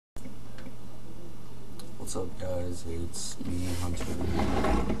What's up, guys? It's me, Hunter.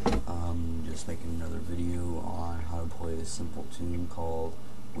 Just making another video on how to play a simple tune called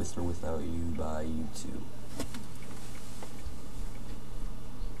With or Without You by U2.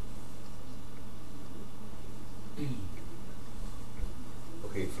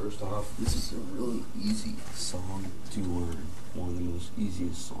 Okay, first off, this is a really easy song to learn. One of the most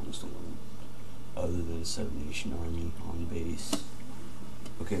easiest songs to learn, other than Seven Nation Army on bass.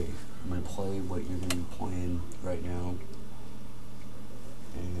 Okay, I'm going to play what you're going to be playing right now,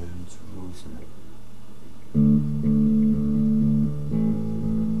 and it's really simple.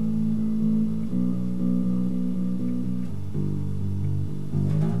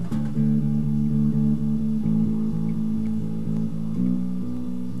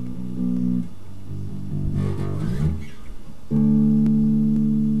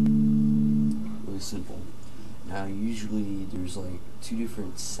 Really simple. Now, usually there's like two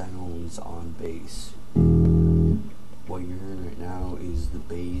different sounds on bass. What you're hearing right now is the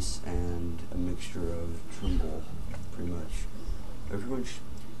bass and a mixture of tremble, pretty much.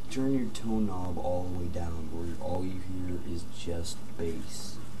 Turn your tone knob all the way down, where all you hear is just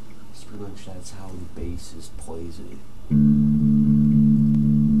bass. So pretty much that's how the bassist plays it.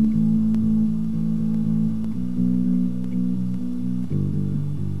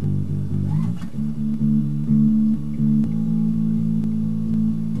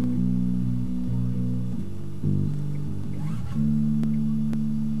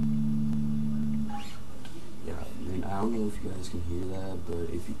 I don't know if you guys can hear that, but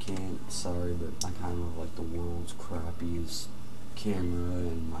if you can't, sorry, but I kind of have like the world's crappiest camera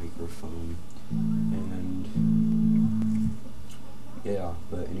and microphone, and yeah,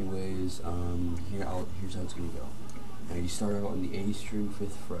 but anyways, here's how it's gonna go. Now you start out on the A string,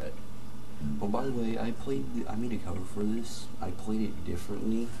 5th fret. Oh, by the way, I made a cover for this. I played it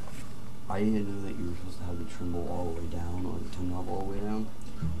differently. I didn't know that you were supposed to have the tremble all the way down, or the tone knob all the way down.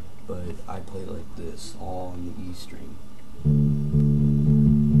 But I play it like this, all on the E string.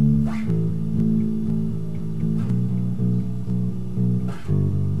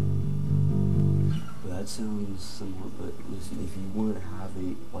 But that sounds similar, but listen, if you want to have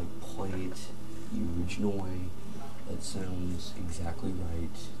it, like, play it the original way, that sounds exactly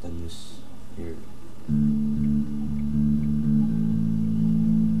right, then this here.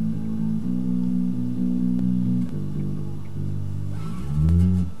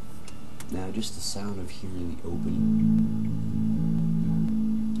 Just the sound of hearing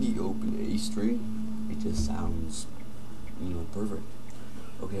the open A string, it just sounds, perfect.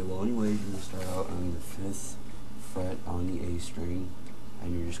 Okay, well, anyways, you're gonna start out on the 5th fret on the A string,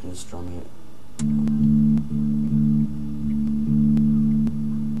 and you're just gonna strum it.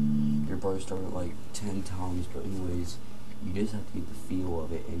 You're probably starting it like 10 times, but anyways, you just have to get the feel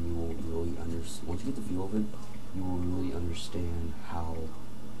of it, and you will really understand. Once you get the feel of it, you will really understand how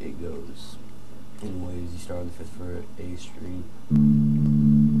it goes. Anyways, you start on the 5th fret, A string,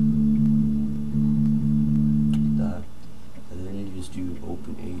 like that, and then you just do an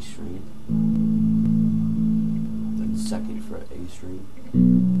open A string, then 2nd fret A string,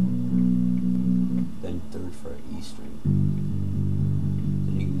 then 3rd fret E string,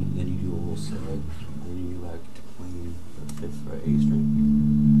 then you do a little seg, and then you go back to playing the 5th fret A string.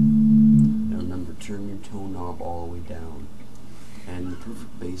 Now remember, turn your tone knob all the way down. And the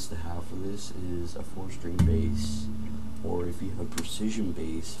perfect bass to have for this is a 4-string bass, or if you have a precision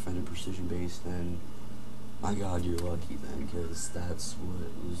bass, Fender Precision Bass, then my God, you're lucky then, because that's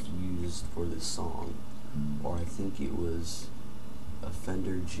what was used for this song. Or I think it was a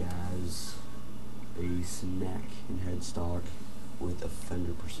Fender Jazz bass neck and headstock with a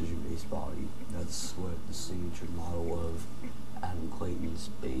Fender Precision Bass body. That's what the signature model of Adam Clayton's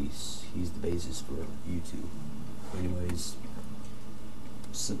bass. He's the bassist for U2. Anyways,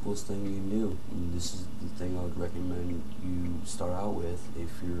 simplest thing you can do, and this is the thing I would recommend you start out with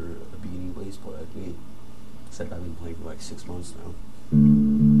if you're a beginning bass player like me, except I've been playing for like 6 months now.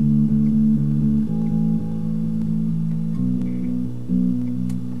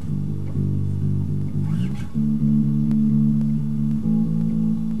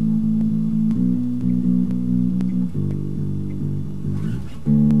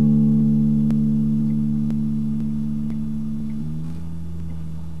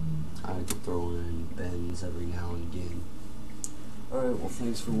 I could throw in bends every now and again. Alright, well,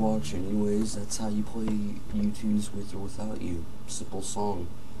 thanks for watching. Anyways, that's how you play U2's With or Without You. Simple song.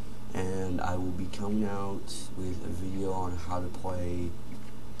 And I will be coming out with a video on how to play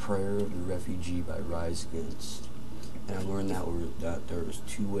Prayer of the Refugee by Rise Against. And I learned that there's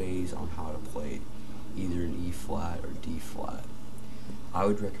 2 ways on how to play it, either in E flat or D flat. I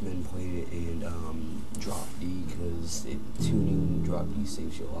would recommend playing it in drop D, because tuning drop D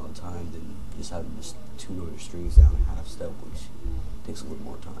saves you a lot of time than just having to tune all your strings down a half step, which takes a little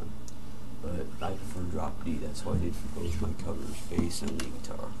more time. But I prefer drop D. That's what I did for both my covers, bass and lead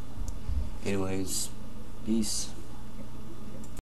guitar. Anyways, peace.